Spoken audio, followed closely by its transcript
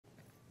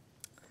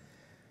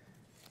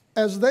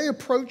As they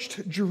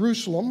approached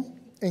Jerusalem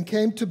and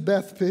came to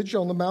Bethphage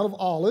on the Mount of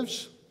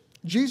Olives,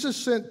 Jesus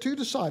sent 2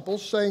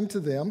 disciples, saying to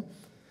them,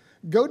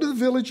 "Go to the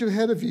village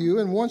ahead of you,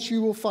 and once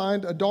you will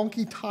find a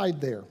donkey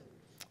tied there,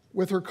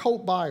 with her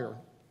colt by her.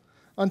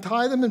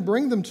 Untie them and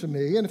bring them to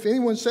me, and if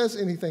anyone says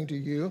anything to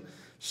you,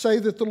 say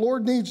that the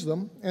Lord needs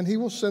them, and he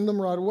will send them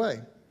right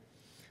away."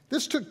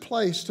 This took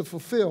place to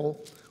fulfill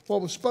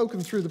what was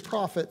spoken through the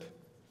prophet.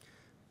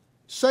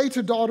 "Say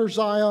to daughter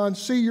Zion,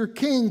 see, your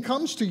king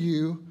comes to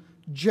you,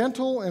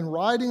 gentle and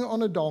riding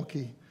on a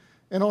donkey,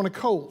 and on a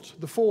colt,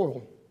 the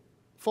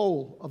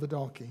foal of a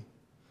donkey."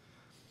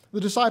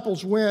 The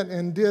disciples went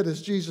and did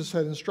as Jesus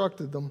had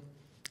instructed them.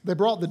 They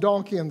brought the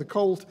donkey and the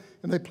colt,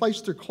 and they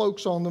placed their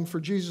cloaks on them for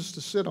Jesus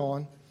to sit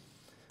on.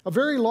 A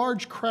very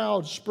large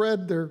crowd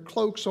spread their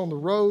cloaks on the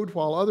road,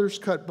 while others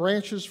cut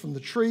branches from the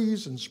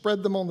trees and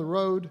spread them on the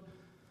road.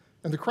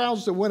 And the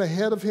crowds that went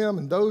ahead of him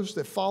and those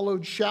that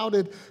followed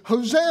shouted,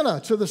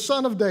 "Hosanna to the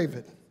Son of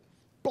David!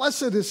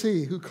 Blessed is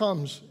he who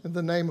comes in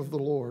the name of the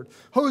Lord.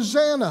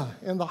 Hosanna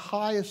in the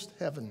highest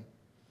heaven."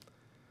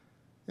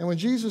 And when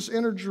Jesus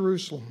entered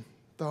Jerusalem,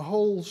 the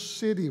whole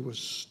city was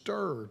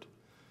stirred.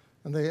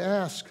 And they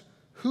asked,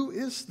 "Who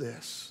is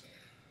this?"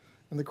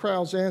 And the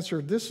crowds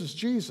answered, "This is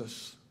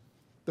Jesus,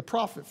 the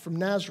prophet from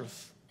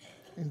Nazareth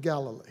in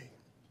Galilee."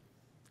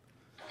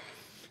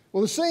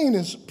 Well, the scene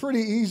is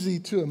pretty easy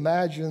to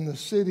imagine. The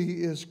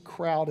city is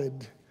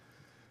crowded.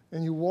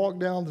 And you walk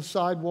down the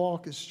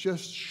sidewalk, it's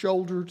just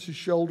shoulder to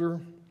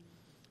shoulder.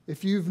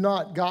 If you've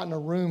not gotten a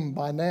room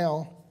by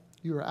now,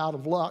 you are out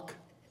of luck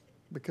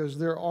because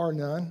there are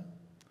none.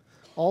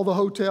 All the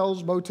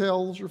hotels,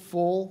 motels are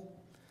full.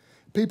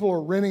 People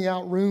are renting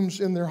out rooms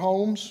in their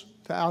homes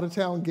to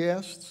out-of-town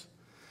guests.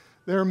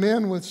 There are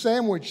men with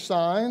sandwich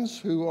signs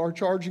who are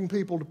charging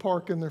people to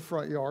park in their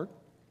front yard.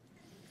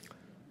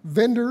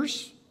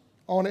 Vendors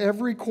on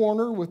every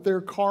corner with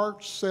their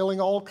carts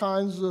selling all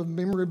kinds of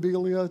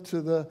memorabilia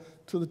to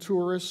the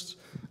tourists.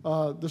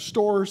 The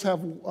stores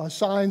have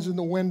signs in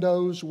the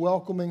windows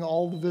welcoming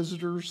all the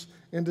visitors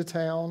into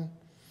town.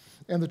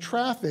 And the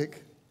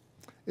traffic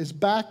is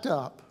backed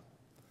up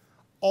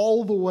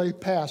all the way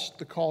past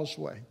the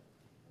causeway.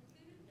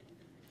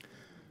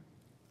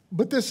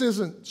 But this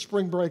isn't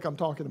spring break I'm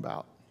talking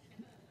about.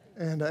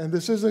 And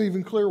this isn't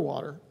even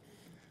Clearwater.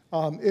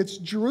 It's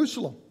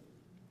Jerusalem.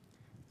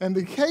 And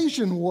the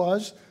occasion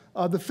was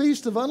the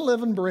Feast of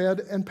Unleavened Bread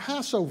and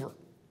Passover.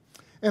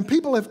 And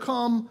people have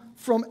come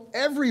from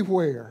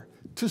everywhere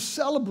to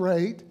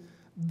celebrate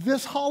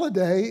this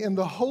holiday in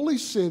the holy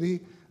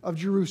city of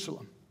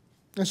Jerusalem.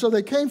 And so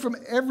they came from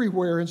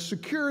everywhere, and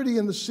security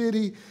in the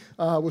city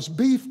was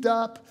beefed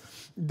up.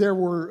 There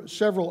were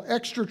several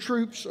extra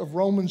troops of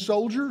Roman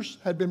soldiers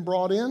had been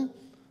brought in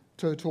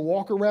to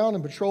walk around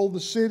and patrol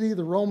the city.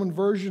 The Roman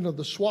version of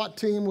the SWAT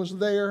team was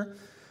there.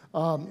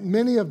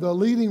 Many of the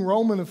leading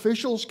Roman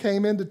officials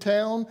came into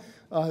town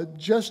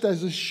just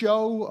as a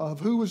show of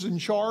who was in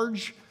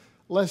charge,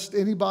 lest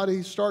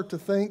anybody start to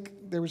think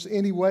there was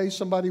any way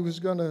somebody was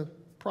going to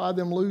pry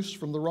them loose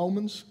from the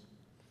Romans.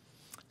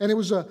 And it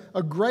was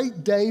a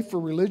great day for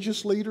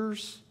religious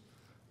leaders.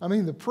 I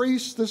mean, the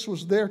priests, this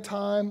was their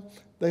time.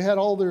 They had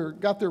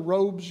got their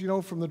robes,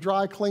 from the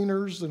dry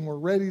cleaners and were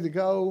ready to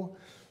go.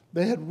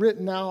 They had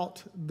written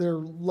out their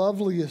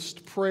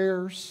loveliest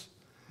prayers.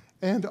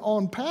 And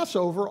on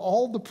Passover,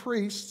 all the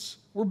priests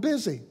were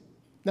busy.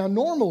 Now,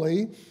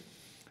 normally,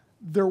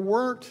 there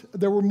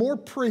were more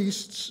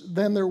priests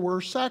than there were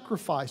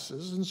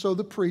sacrifices, and so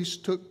the priests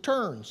took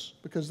turns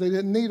because they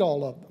didn't need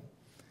all of them.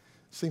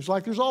 Seems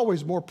like there's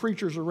always more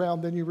preachers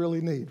around than you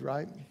really need,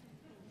 right?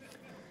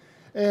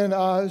 And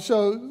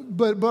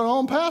but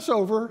on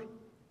Passover,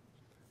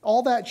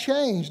 all that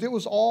changed. It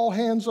was all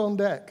hands on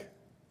deck,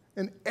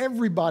 and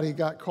everybody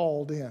got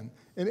called in.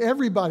 And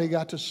everybody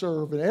got to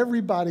serve, and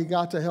everybody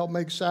got to help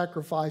make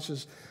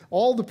sacrifices.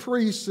 All the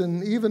priests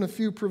and even a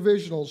few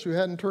provisionals who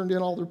hadn't turned in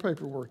all their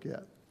paperwork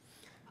yet.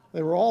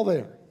 They were all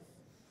there.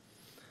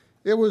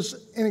 It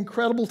was an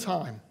incredible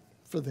time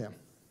for them.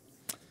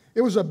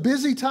 It was a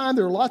busy time.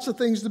 There were lots of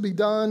things to be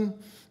done.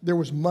 There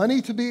was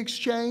money to be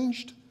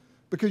exchanged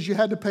because you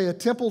had to pay a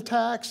temple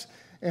tax,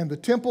 and the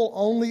temple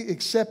only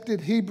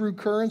accepted Hebrew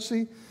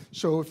currency.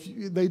 So if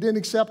they didn't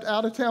accept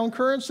out-of-town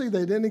currency,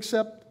 they didn't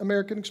accept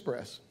American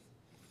Express.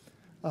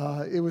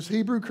 It was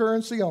Hebrew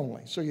currency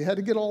only. So you had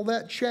to get all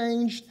that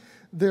changed.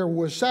 There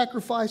was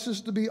sacrifices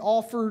to be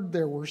offered.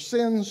 There were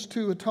sins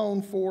to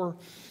atone for.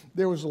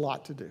 There was a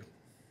lot to do.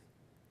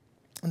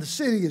 And the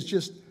city is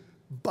just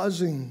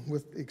buzzing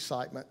with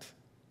excitement.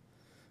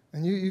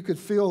 And you could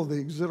feel the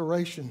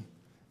exhilaration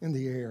in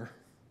the air.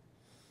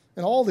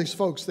 And all these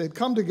folks, they'd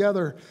come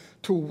together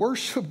to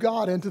worship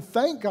God and to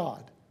thank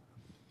God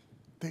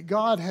that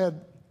God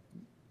had,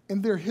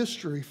 in their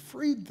history,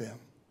 freed them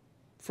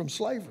from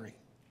slavery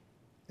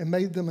and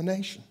made them a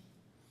nation.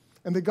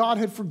 And that God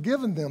had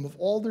forgiven them of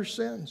all their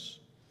sins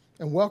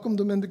and welcomed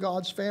them into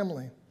God's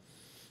family.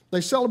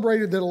 They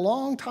celebrated that a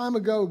long time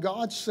ago,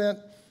 God sent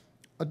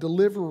a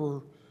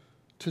deliverer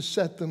to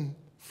set them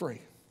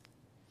free.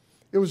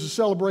 It was a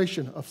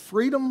celebration of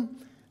freedom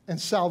and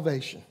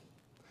salvation.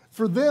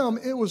 For them,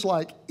 it was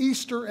like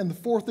Easter and the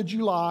 4th of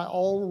July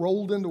all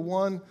rolled into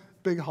one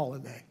big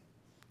holiday.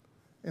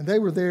 And they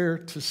were there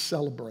to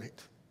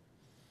celebrate.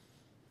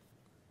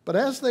 But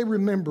as they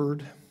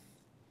remembered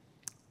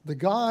the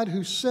God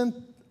who sent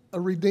a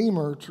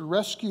Redeemer to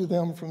rescue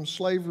them from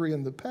slavery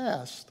in the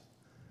past,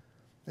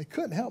 they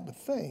couldn't help but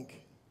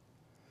think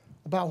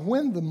about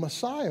when the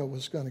Messiah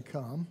was going to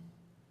come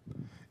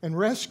and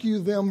rescue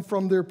them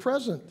from their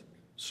present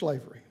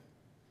slavery.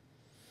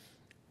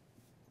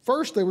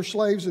 First, they were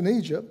slaves in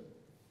Egypt.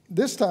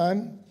 This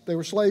time, they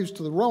were slaves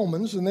to the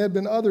Romans, and there had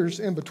been others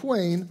in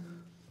between.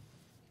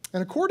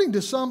 And according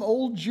to some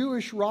old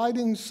Jewish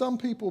writings, some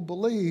people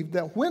believed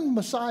that when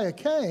Messiah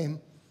came,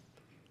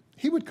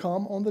 he would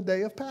come on the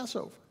day of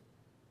Passover.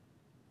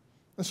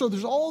 And so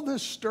there's all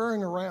this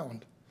stirring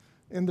around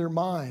in their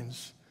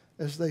minds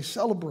as they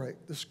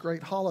celebrate this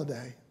great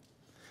holiday.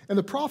 And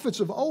the prophets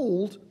of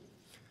old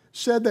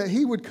said that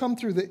he would come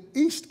through the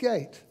east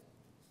gate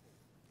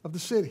of the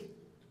city.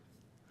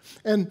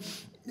 And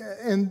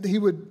he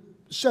would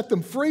set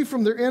them free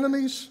from their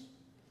enemies.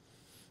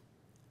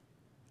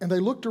 And they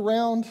looked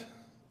around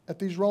at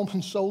these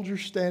Roman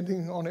soldiers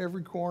standing on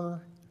every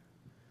corner.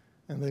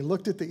 And they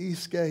looked at the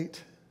east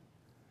gate.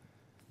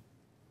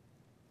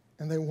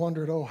 And they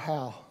wondered, oh,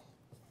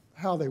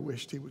 how they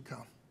wished he would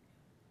come.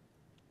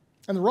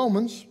 And the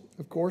Romans,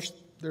 of course,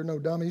 they're no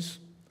dummies.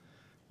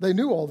 They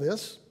knew all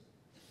this.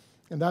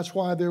 And that's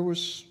why there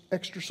was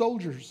extra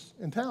soldiers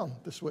in town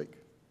this week.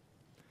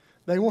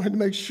 They wanted to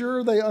make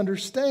sure they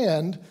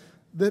understand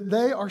that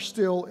they are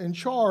still in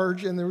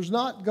charge, and there was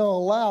not going to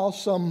allow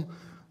some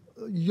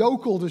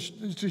yokel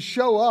to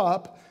show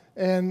up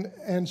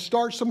and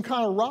start some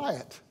kind of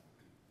riot.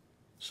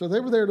 So they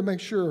were there to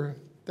make sure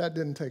that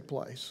didn't take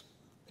place.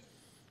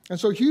 And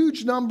so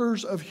huge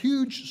numbers of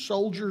huge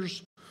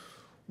soldiers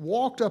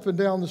walked up and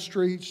down the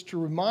streets to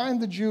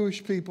remind the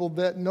Jewish people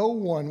that no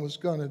one was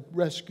going to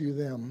rescue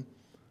them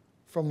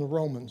from the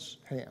Romans'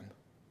 hand.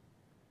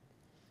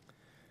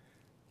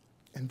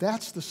 And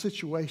that's the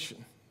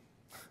situation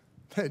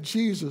that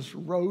Jesus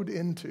rode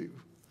into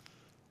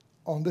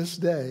on this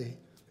day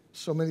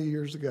so many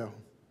years ago.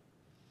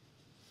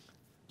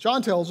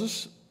 John tells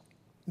us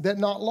that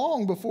not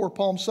long before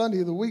Palm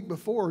Sunday, the week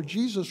before,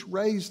 Jesus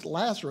raised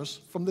Lazarus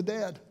from the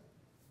dead.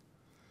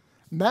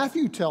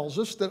 Matthew tells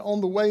us that on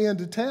the way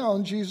into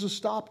town, Jesus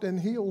stopped and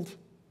healed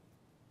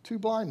 2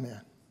 blind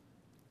men.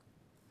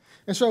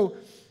 And so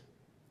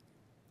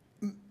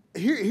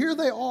here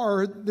they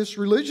are, this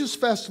religious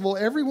festival.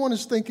 Everyone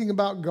is thinking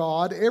about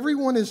God.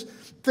 Everyone is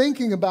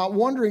thinking about,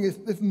 wondering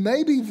if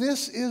maybe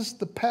this is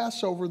the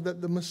Passover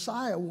that the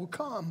Messiah will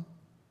come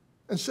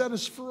and set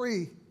us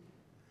free.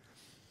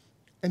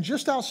 And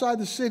just outside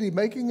the city,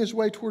 making his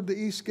way toward the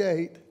east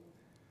gate,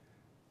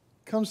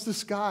 comes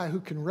this guy who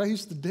can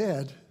raise the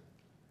dead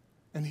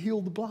and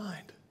heal the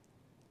blind.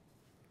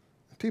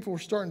 And people were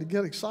starting to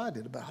get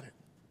excited about it.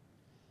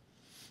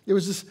 It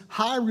was this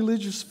high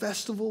religious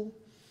festival.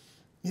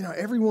 You know,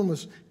 everyone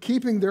was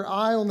keeping their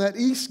eye on that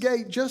east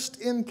gate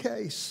just in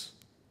case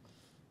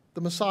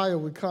the Messiah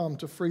would come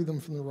to free them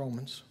from the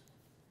Romans.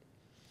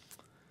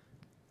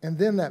 And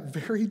then that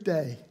very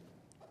day,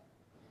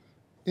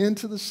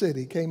 into the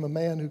city came a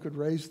man who could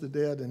raise the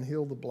dead and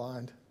heal the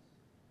blind.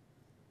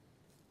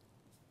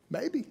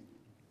 Maybe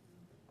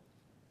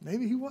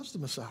he was the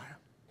Messiah.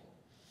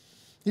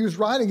 He was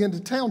riding into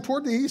town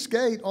toward the east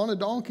gate on a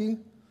donkey.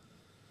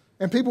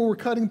 And people were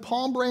cutting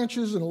palm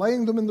branches and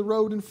laying them in the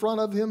road in front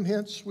of him.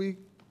 Hence, we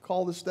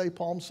call this day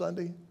Palm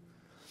Sunday.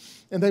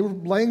 And they were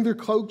laying their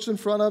cloaks in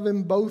front of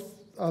him. Both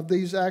of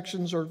these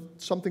actions are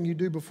something you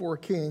do before a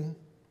king.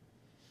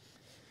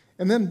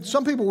 And then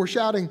some people were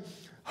shouting,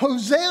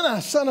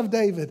 "Hosanna, Son of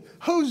David!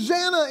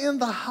 Hosanna in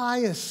the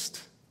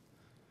highest!"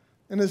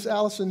 And as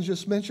Allison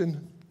just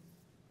mentioned,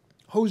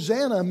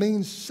 Hosanna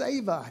means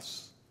save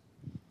us.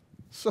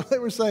 So they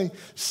were saying,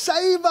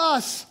 "Save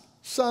us,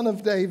 Son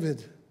of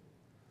David."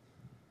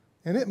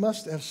 And it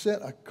must have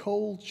sent a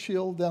cold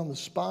chill down the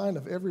spine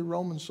of every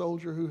Roman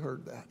soldier who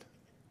heard that.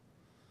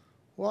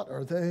 What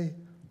are they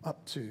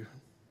up to?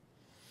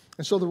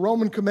 And so the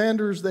Roman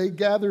commanders, they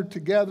gathered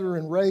together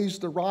and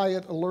raised the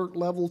riot alert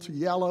level to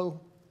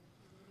yellow.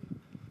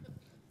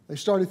 They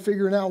started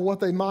figuring out what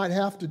they might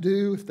have to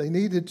do if they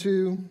needed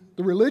to.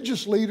 The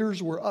religious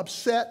leaders were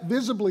upset,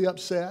 visibly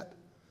upset,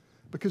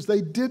 because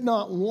they did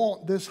not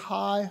want this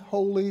high,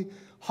 holy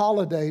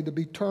holiday to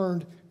be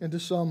turned into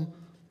some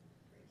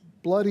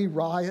bloody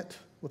riot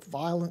with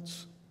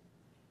violence.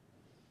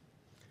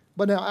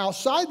 But now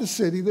outside the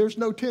city, there's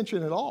no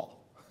tension at all.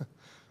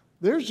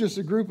 There's just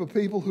a group of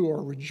people who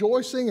are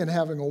rejoicing and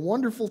having a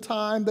wonderful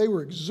time. They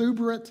were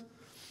exuberant.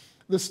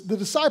 The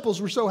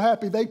disciples were so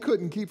happy they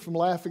couldn't keep from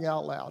laughing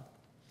out loud.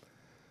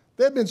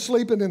 They'd been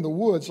sleeping in the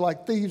woods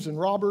like thieves and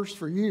robbers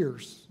for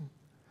years.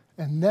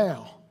 And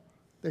now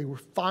they were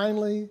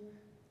finally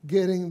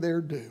getting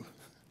their due.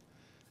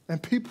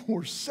 And people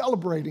were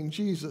celebrating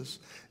Jesus,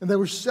 and they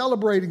were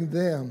celebrating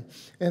them,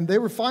 and they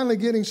were finally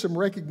getting some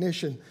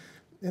recognition.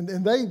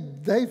 And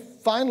they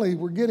finally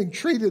were getting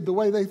treated the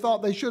way they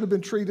thought they should have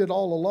been treated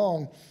all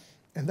along.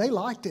 And they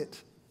liked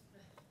it.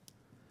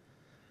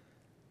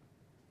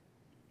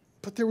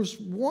 But there was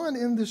one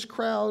in this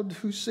crowd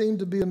who seemed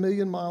to be a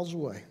million miles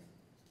away.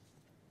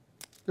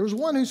 There was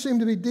one who seemed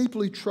to be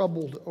deeply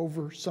troubled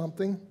over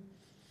something.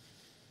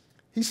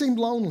 He seemed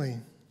lonely,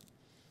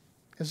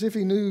 as if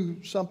he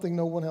knew something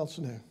no one else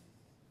knew.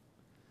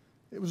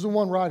 It was the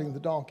one riding the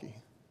donkey.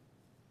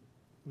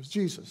 It was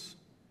Jesus.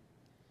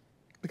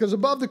 Because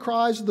above the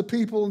cries of the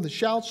people and the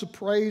shouts of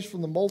praise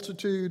from the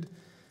multitude,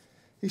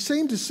 he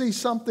seemed to see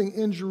something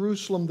in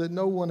Jerusalem that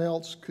no one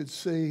else could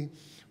see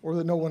or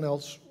that no one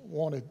else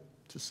wanted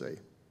to see.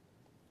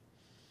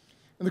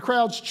 And the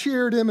crowds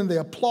cheered him and they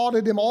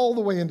applauded him all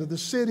the way into the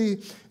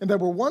city. And they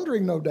were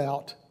wondering, no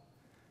doubt,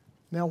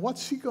 now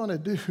what's he going to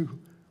do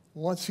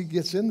once he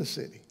gets in the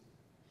city?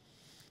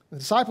 The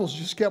disciples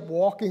just kept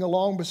walking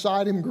along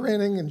beside him,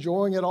 grinning,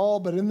 enjoying it all.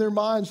 But in their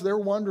minds, they're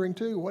wondering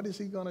too, what is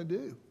he going to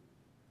do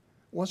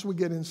once we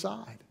get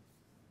inside?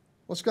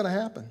 What's going to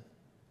happen?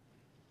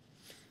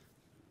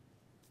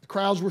 The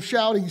crowds were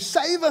shouting,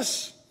 "Save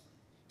us!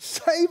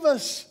 Save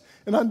us!"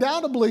 And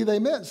undoubtedly, they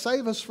meant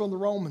save us from the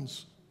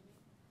Romans.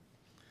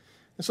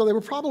 And so they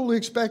were probably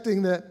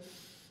expecting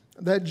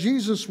that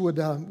Jesus would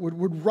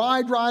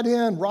ride right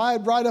in,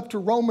 ride right up to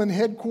Roman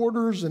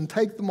headquarters and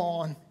take them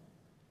on.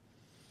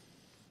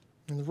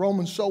 And the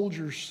Roman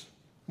soldiers,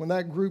 when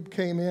that group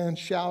came in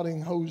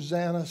shouting,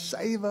 "Hosanna,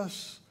 save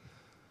us,"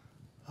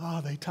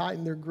 they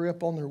tightened their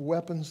grip on their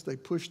weapons. They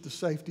pushed the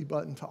safety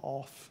button to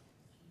off.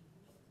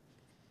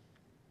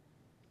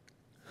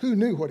 Who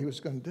knew what he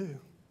was going to do?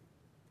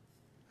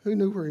 Who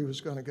knew where he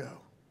was going to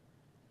go?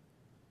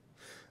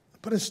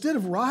 But instead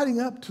of riding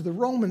up to the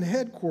Roman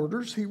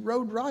headquarters, he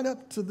rode right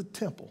up to the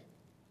temple.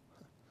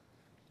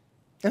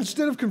 And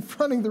instead of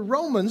confronting the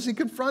Romans, he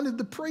confronted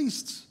the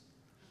priests.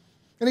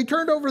 And he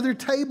turned over their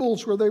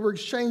tables where they were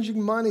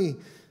exchanging money.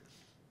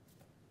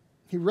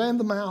 He ran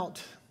them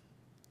out.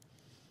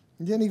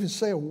 He didn't even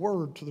say a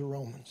word to the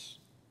Romans.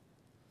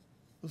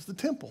 It was the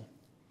temple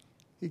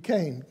he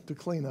came to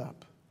clean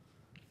up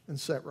and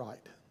set right.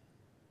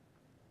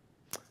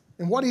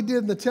 And what he did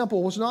in the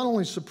temple was not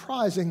only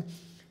surprising,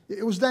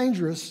 it was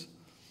dangerous.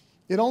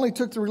 It only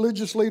took the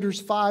religious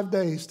leaders 5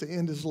 days to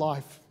end his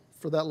life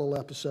for that little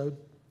episode.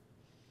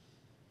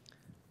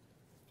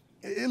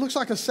 It looks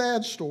like a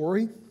sad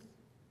story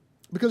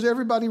because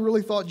everybody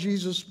really thought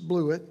Jesus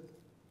blew it.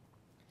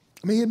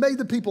 I mean, he had made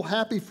the people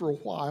happy for a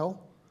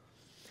while.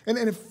 And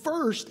at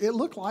first, it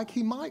looked like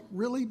he might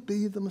really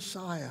be the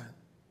Messiah.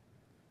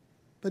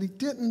 But he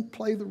didn't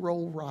play the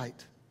role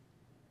right.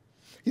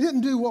 He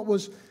didn't do what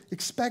was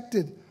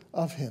expected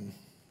of him.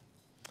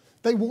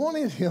 They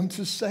wanted him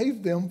to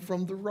save them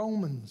from the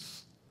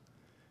Romans.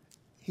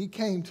 He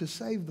came to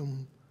save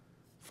them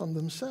from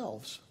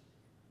themselves.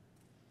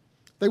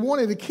 They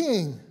wanted a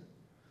king,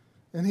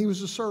 and he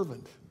was a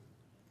servant.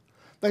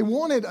 They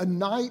wanted a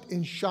knight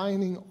in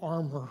shining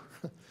armor,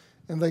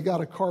 and they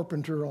got a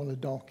carpenter on a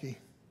donkey.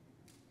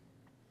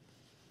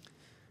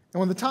 And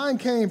when the time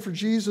came for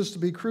Jesus to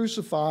be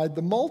crucified,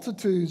 the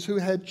multitudes who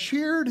had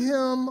cheered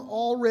him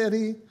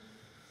already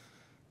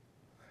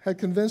had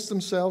convinced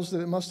themselves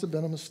that it must have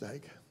been a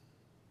mistake.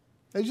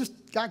 They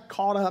just got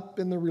caught up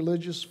in the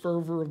religious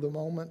fervor of the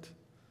moment.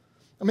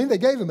 I mean, they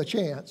gave him a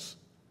chance,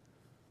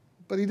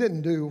 but he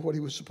didn't do what he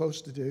was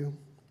supposed to do.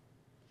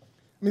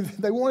 I mean,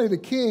 they wanted a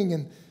king,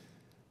 and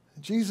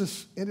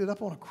Jesus ended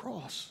up on a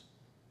cross.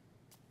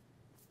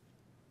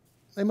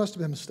 They must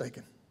have been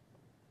mistaken.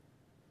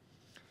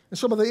 And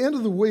so by the end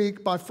of the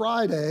week, by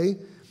Friday,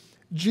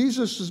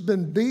 Jesus has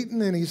been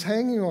beaten and he's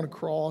hanging on a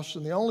cross,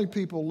 and the only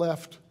people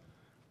left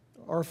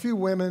are a few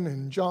women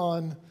and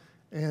John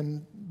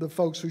and the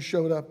folks who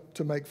showed up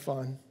to make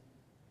fun.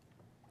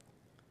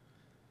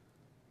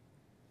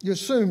 You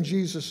assume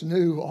Jesus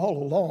knew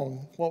all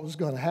along what was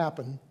going to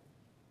happen.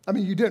 I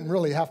mean, you didn't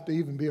really have to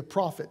even be a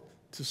prophet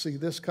to see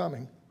this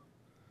coming,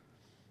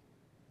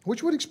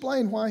 which would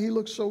explain why he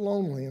looked so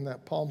lonely in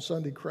that Palm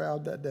Sunday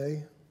crowd that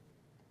day.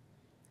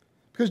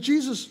 Because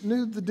Jesus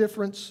knew the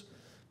difference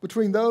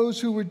between those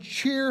who would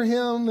cheer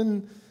him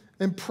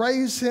and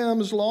praise him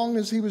as long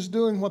as he was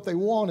doing what they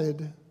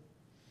wanted,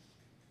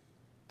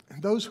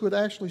 and those who would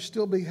actually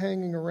still be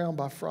hanging around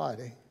by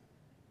Friday.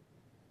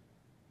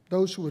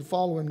 Those who would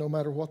follow him no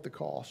matter what the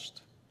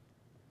cost.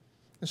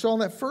 And so on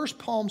that first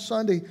Palm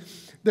Sunday,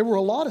 there were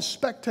a lot of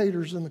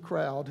spectators in the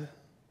crowd,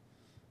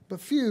 but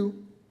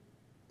few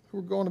who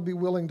were going to be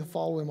willing to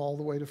follow him all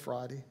the way to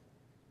Friday.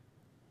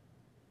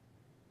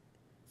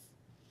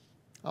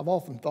 I've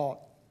often thought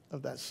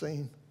of that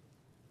scene.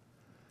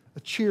 A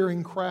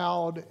cheering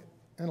crowd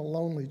and a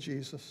lonely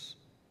Jesus.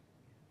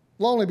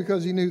 Lonely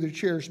because he knew the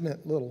cheers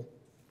meant little.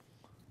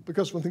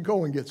 Because when the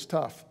going gets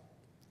tough.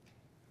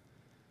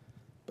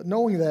 But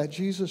knowing that,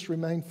 Jesus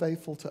remained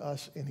faithful to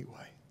us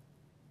anyway.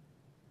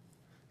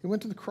 He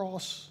went to the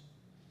cross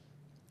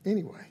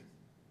anyway.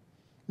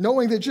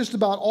 Knowing that just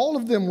about all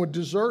of them would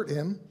desert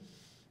him,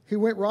 he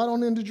went right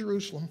on into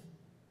Jerusalem.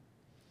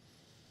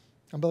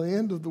 And by the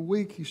end of the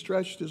week, he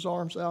stretched his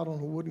arms out on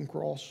a wooden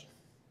cross.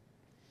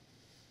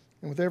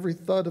 And with every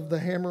thud of the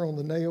hammer on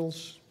the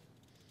nails,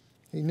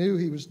 he knew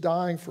he was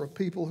dying for a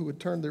people who would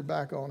turn their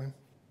back on him.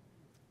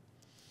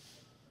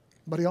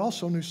 But he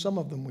also knew some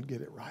of them would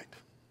get it right.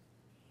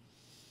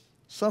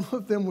 Some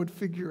of them would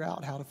figure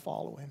out how to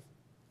follow him.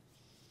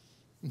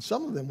 And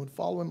some of them would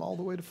follow him all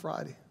the way to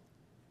Friday.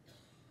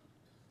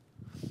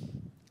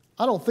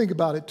 I don't think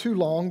about it too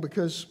long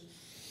because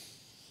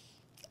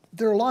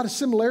there are a lot of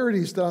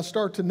similarities that I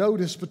start to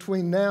notice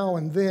between now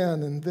and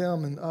then and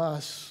them and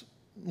us,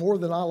 more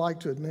than I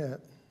like to admit.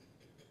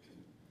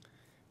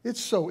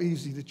 It's so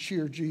easy to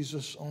cheer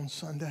Jesus on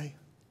Sunday.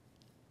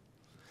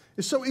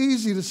 It's so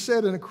easy to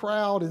sit in a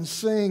crowd and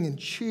sing and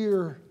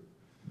cheer.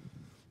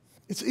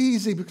 It's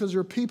easy because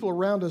there are people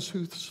around us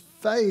whose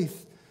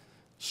faith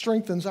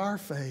strengthens our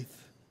faith.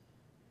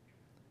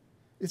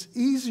 It's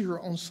easier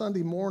on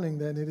Sunday morning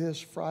than it is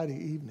Friday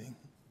evening.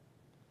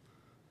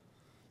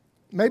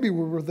 Maybe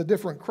we're with a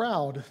different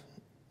crowd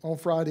on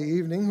Friday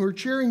evening who are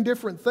cheering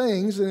different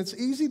things, and it's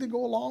easy to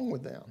go along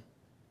with them.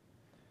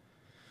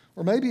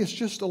 Or maybe it's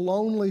just a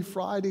lonely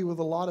Friday with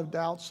a lot of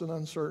doubts and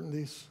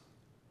uncertainties.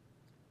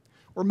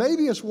 Or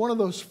maybe it's one of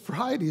those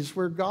Fridays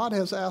where God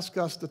has asked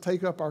us to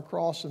take up our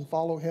cross and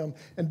follow him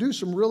and do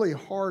some really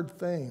hard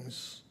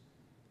things.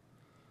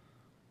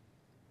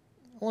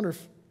 I wonder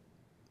if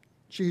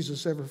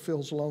Jesus ever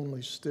feels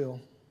lonely still,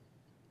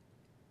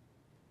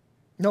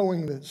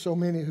 knowing that so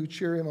many who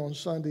cheer him on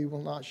Sunday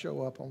will not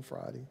show up on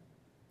Friday.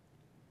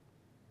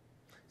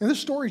 And this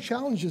story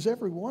challenges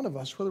every one of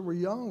us, whether we're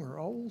young or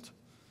old,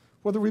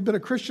 whether we've been a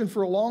Christian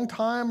for a long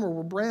time or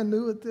we're brand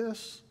new at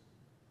this.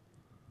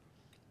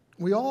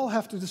 We all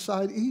have to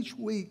decide each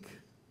week,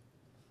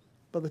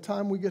 by the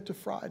time we get to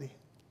Friday,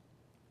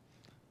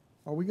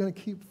 are we going to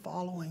keep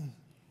following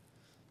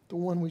the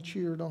one we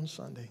cheered on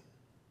Sunday?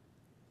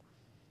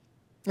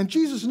 And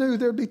Jesus knew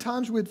there'd be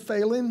times we'd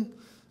fail him,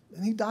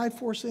 and he died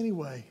for us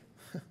anyway.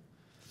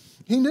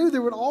 He knew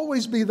there would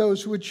always be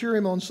those who would cheer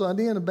him on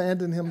Sunday and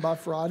abandon him by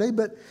Friday,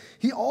 but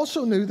he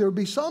also knew there would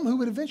be some who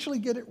would eventually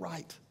get it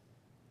right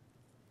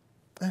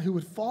and who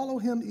would follow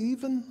him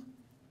even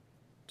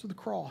to the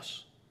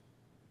cross.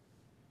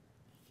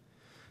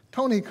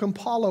 Tony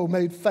Campolo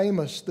made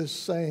famous this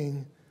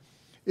saying,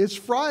 "It's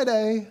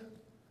Friday,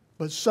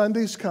 but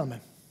Sunday's coming."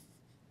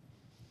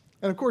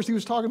 And of course, he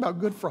was talking about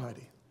Good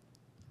Friday.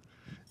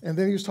 And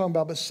then he was talking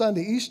about, but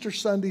Sunday, Easter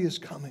Sunday is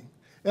coming.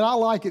 And I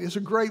like it. It's a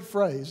great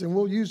phrase, and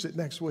we'll use it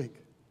next week.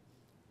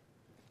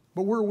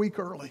 But we're a week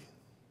early.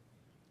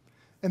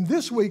 And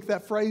this week,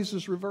 that phrase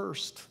is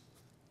reversed.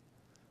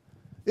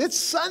 It's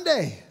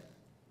Sunday,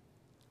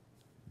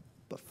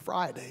 but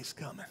Friday's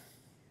coming.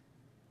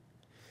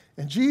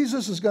 And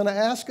Jesus is going to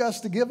ask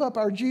us to give up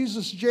our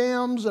Jesus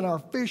jams and our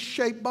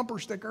fish-shaped bumper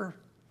sticker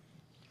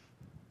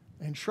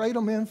and trade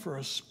them in for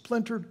a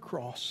splintered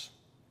cross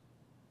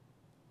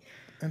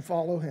and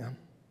follow him.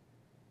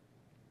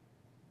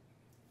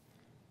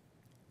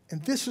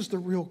 And this is the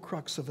real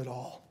crux of it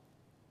all.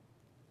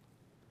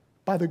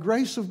 By the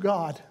grace of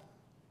God,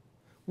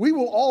 we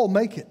will all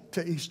make it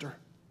to Easter.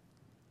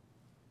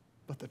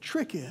 But the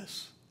trick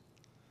is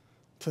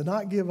to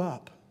not give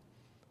up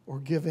or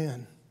give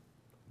in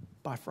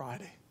by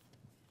Friday.